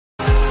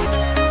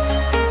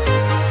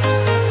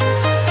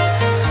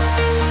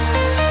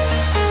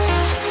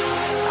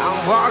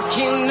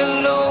walking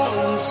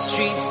alone, the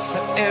streets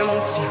are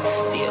empty.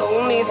 The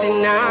only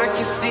thing I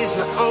can see is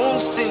my own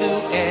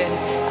silhouette.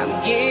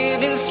 I'm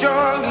getting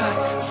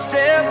stronger,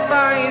 step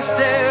by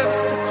step.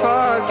 The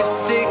clock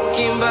is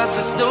ticking, but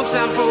there's no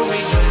time for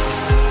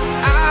regrets.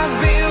 I've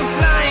been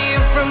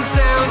flying from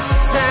town to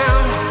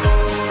town,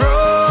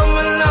 from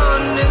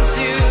London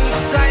to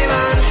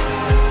Taiwan.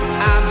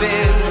 I've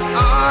been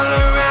all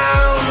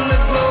around the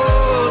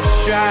globe,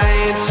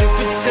 trying to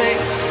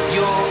protect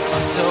your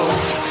soul.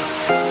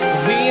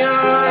 We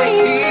are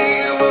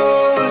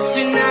heroes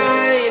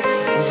tonight.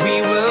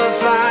 We will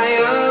fly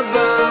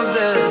above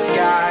the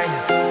sky.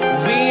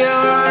 We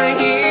are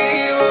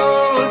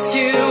heroes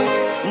tonight.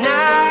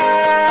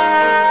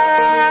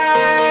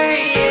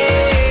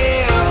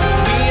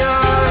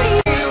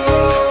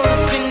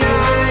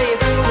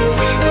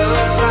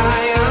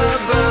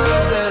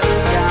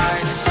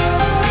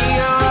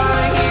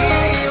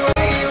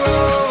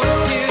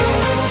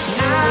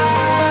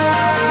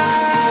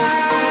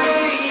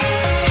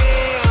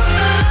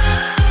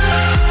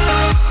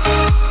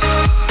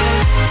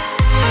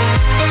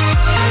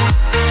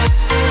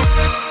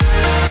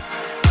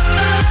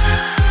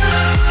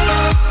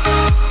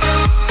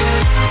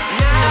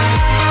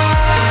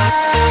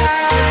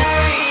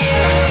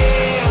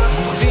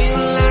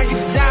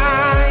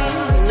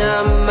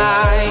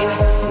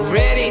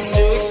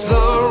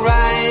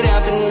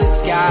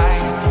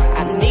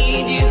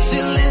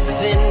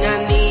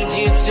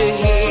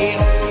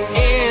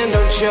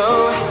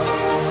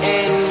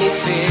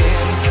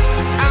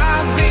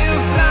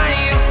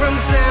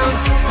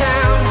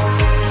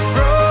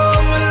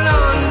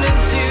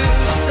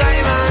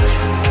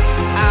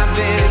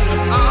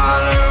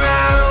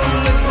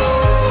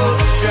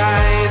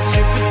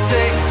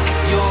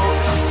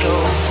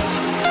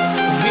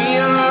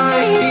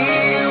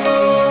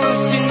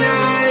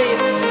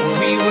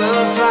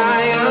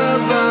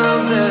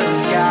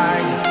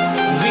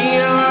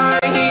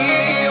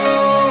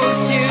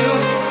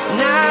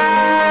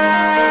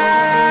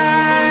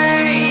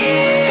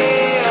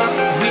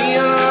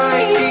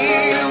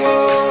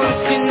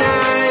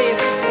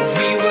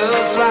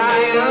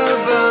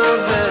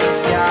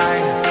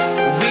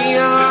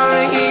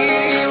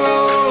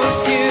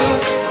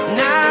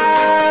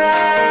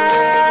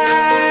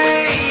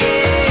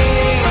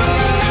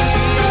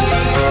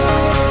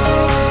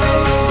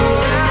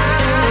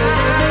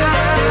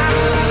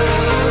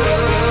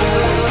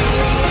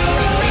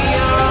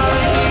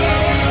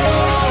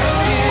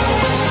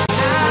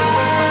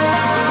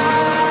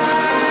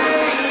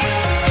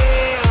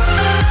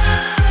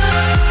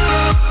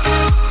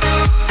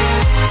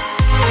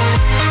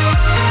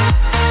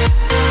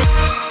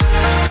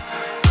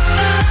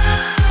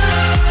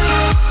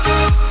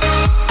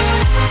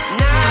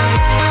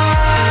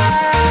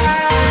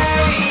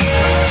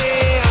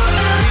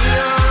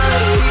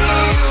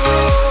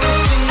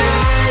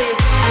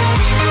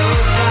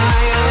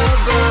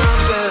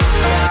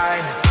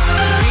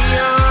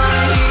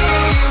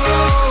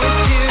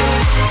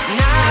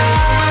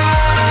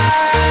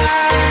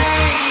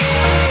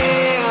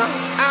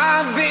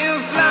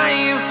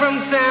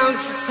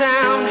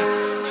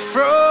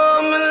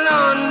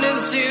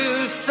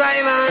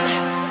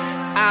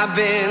 I've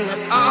been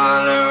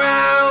all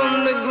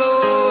around the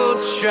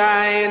globe,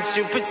 trying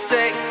to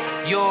protect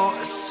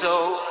your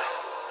soul.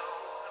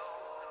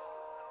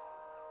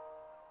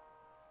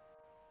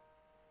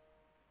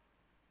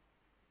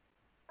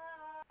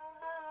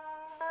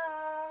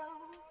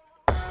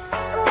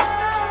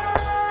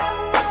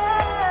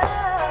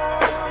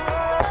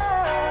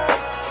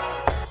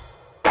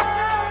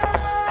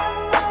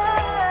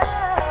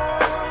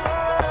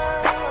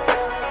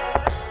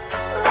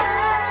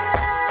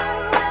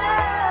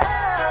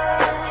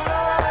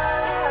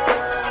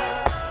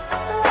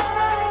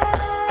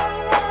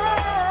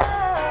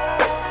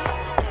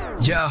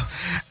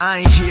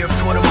 I ain't here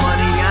for the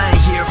money, I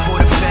ain't here for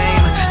the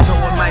fame.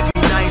 Though it might be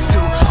nice to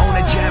own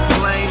a jet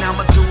plane,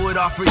 I'ma do it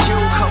all for you.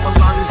 Come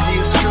along and see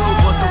it's true,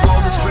 but the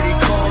world is pretty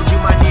cold. You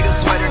might need a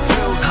sweater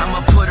too.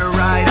 I'ma put a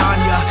ride on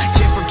ya.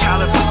 Kid from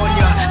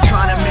California,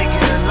 trying to make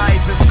it in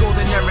life. In school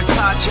they never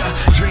taught ya.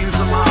 Dreams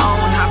of my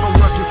own, I've been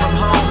working from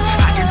home.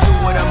 I can do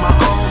it on my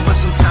own, but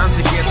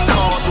sometimes it gets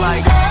cold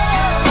like free.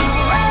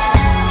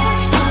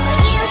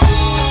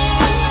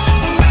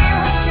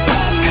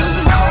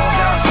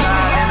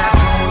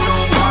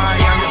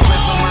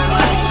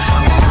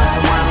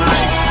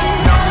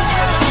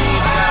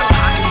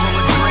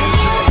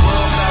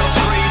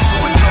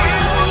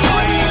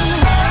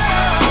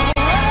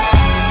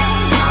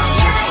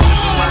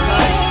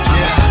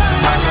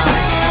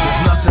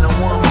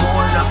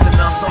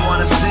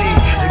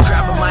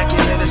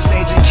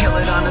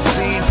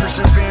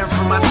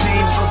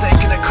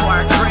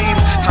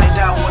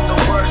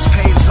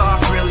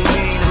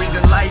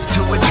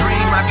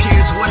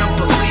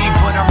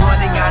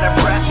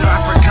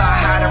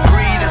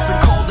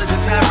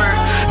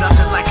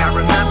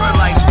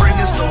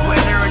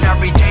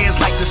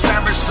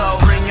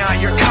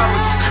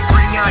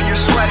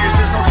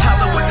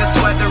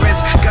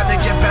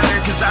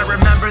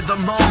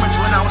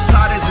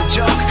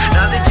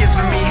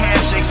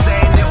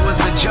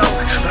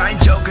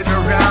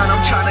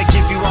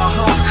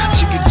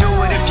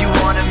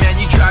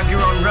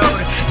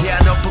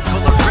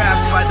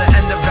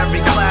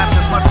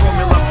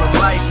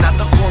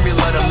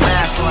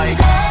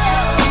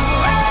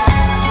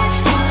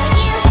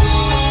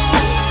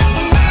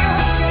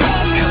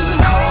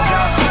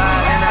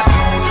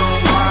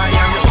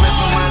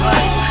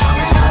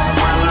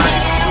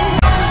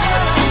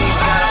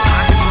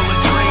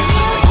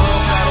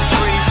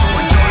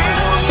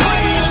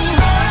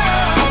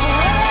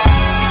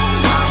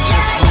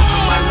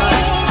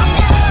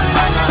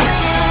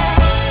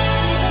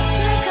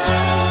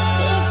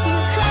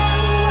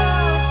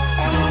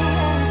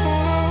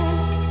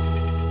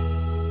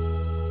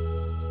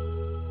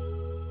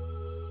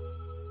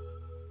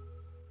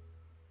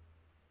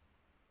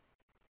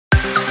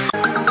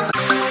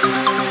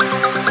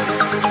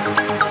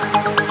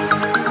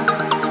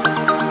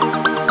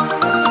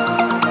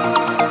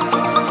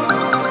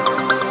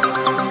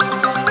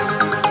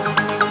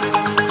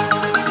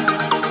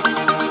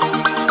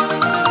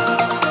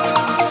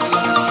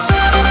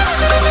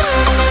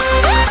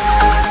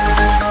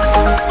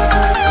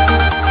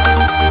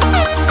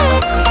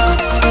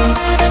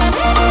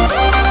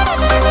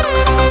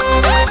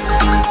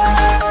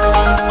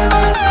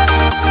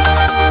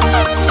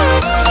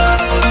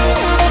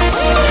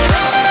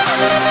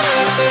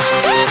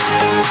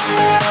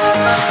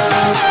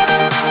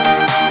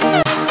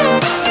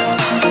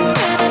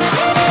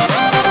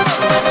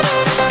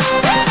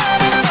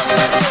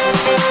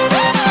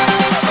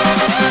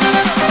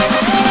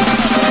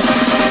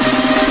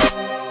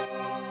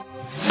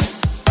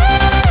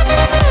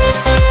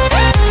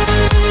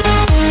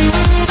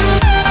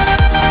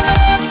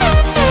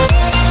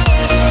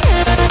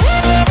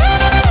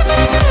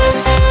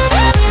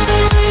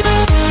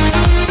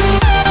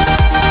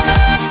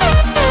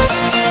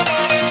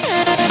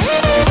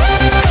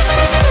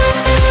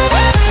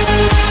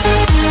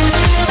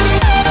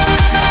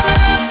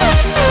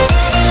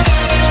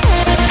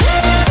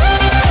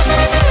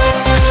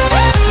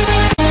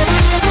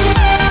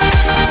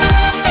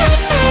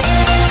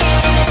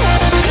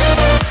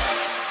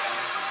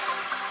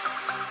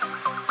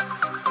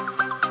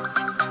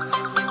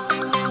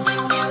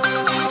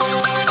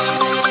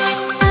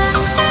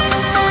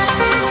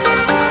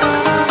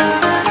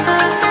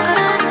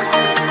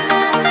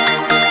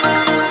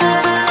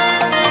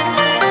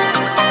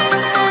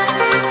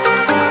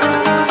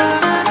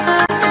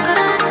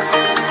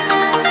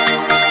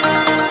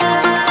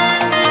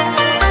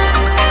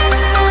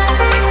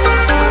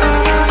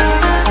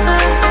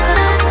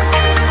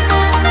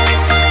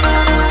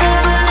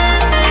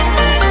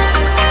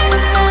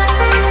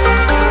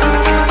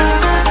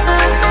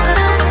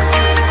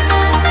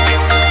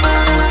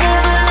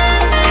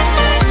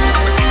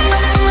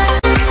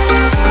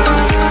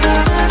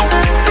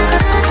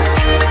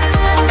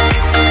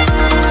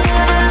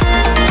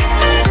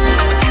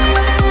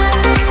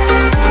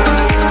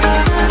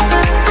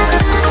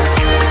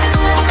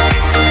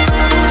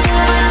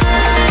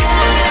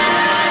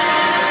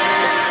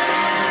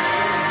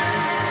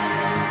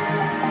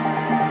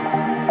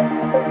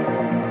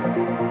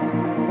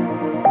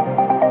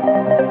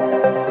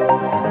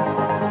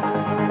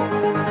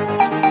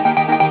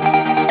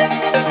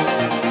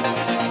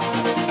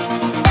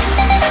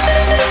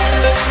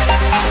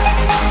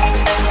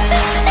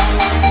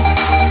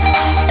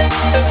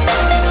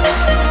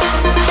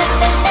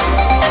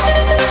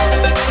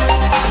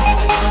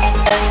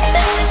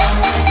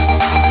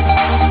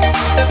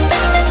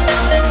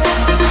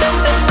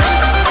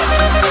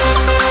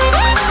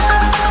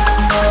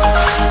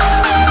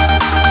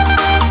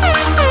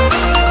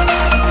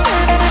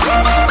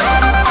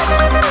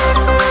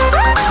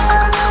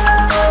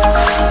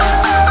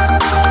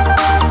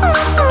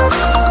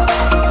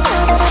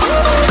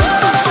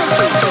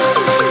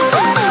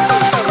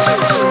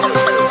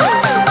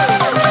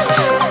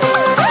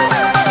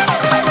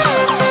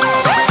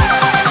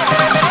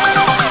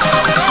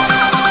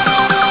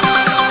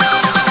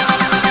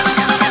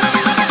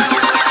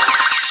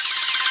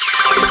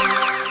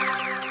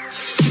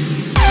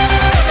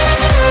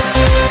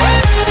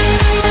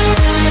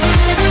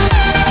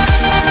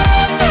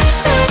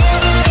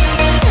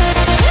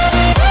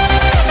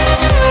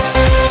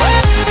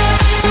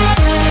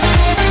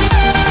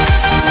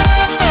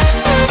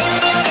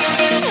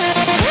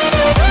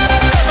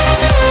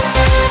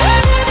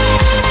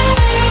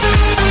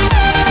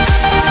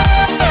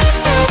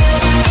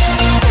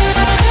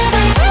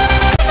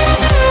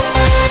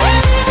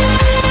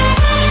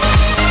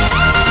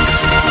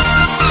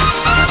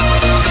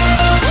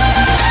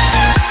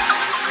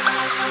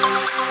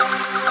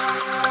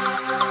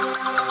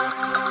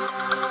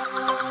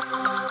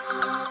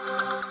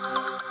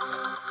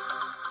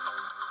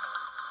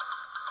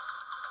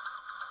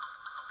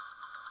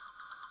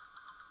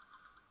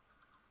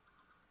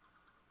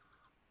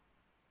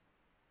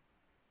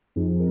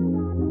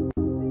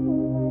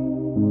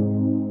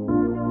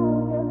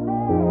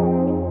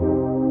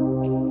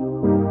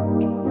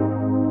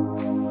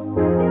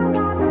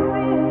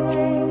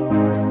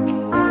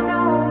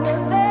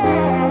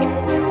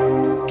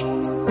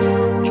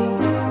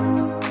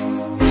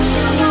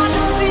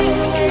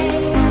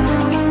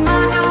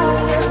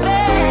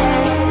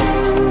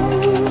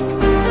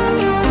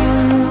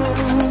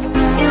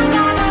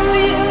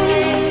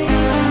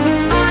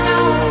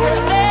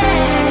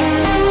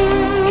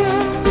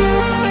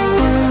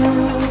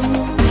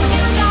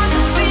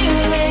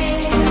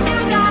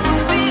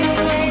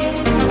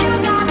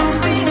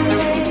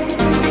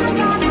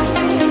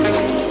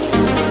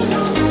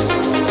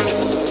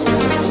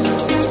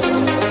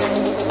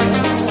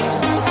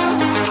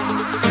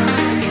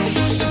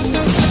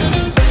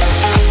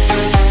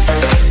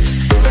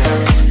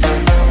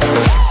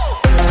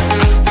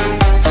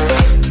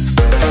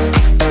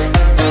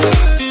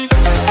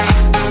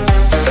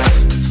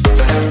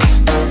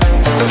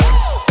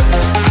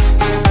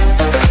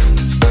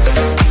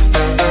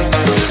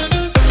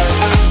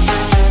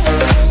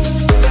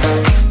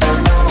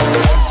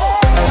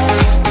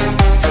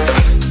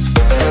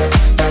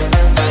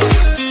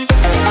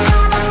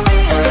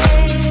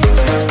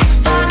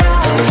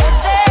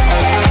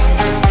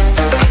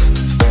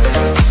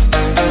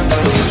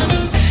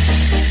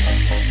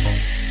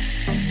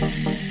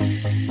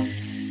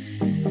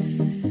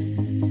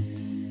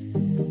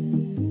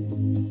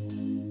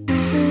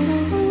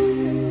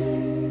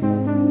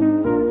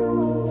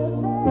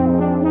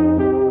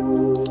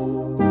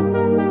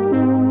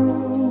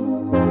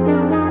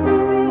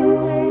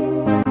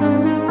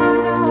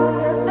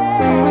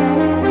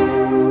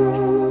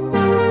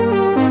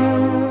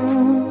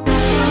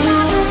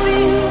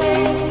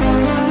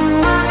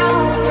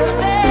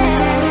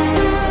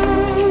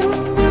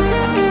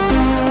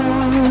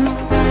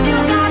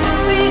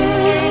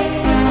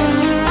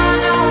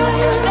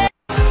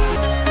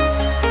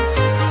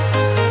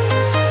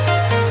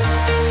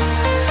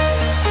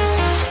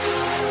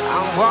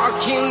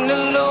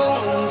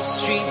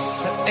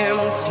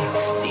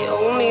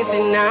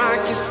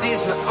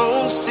 sees my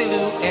own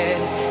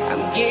silhouette.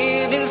 I'm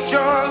getting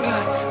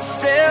stronger,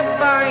 step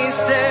by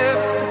step.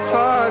 The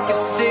clock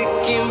is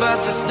ticking,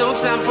 but there's no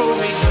time for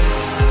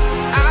regrets.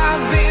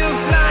 I've been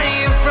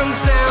flying from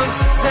town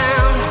to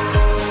town,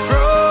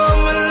 from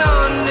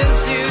London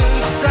to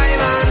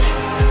Taiwan.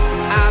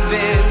 I've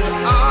been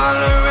all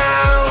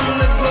around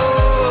the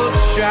globe,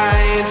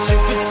 trying to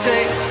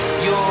protect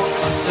your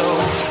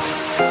soul.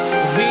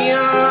 We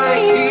are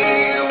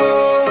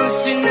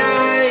heroes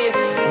tonight.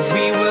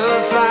 We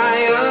will fly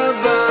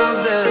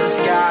above the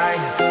sky.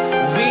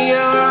 We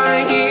are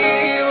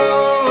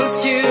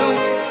heroes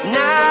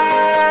tonight.